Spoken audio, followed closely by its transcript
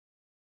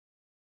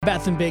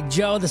Beth and Big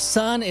Joe, the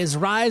sun is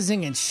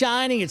rising and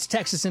shining. It's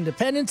Texas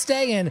Independence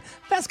Day, and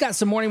Beth's got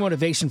some morning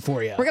motivation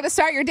for you. We're going to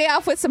start your day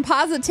off with some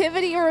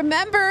positivity.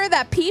 Remember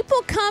that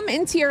people come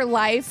into your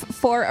life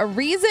for a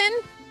reason,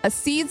 a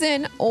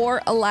season,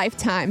 or a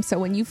lifetime. So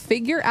when you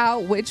figure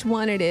out which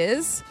one it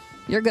is,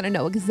 you're going to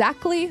know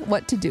exactly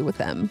what to do with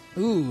them.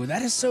 Ooh,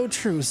 that is so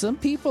true. Some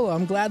people,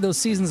 I'm glad those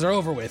seasons are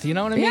over with. You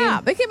know what I mean?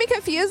 Yeah, they can be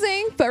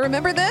confusing, but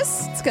remember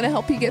this, it's going to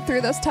help you get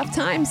through those tough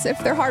times if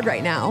they're hard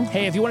right now.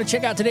 Hey, if you want to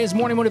check out today's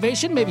morning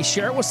motivation, maybe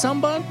share it with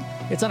someone.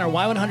 It's on our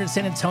Y100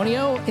 San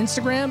Antonio,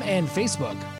 Instagram, and Facebook.